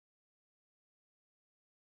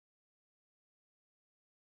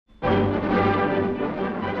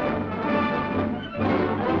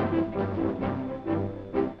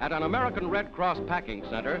At an American Red Cross packing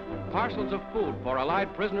center, parcels of food for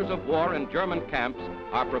Allied prisoners of war in German camps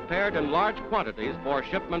are prepared in large quantities for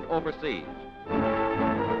shipment overseas.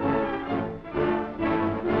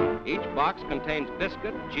 Each box contains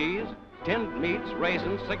biscuit, cheese, tinned meats,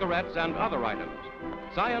 raisins, cigarettes, and other items,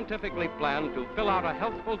 scientifically planned to fill out a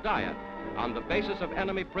healthful diet on the basis of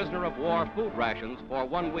enemy prisoner of war food rations for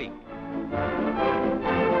 1 week.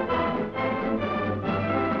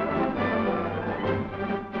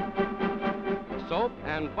 Soap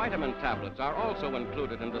and vitamin tablets are also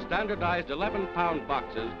included in the standardized 11-pound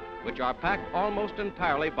boxes, which are packed almost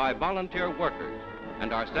entirely by volunteer workers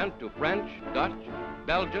and are sent to French, Dutch,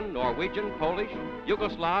 Belgian, Norwegian, Polish,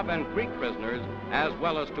 Yugoslav, and Greek prisoners, as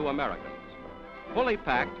well as to Americans. Fully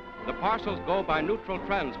packed, the parcels go by neutral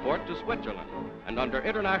transport to Switzerland and under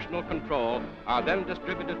international control are then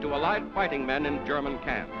distributed to Allied fighting men in German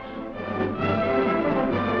camps.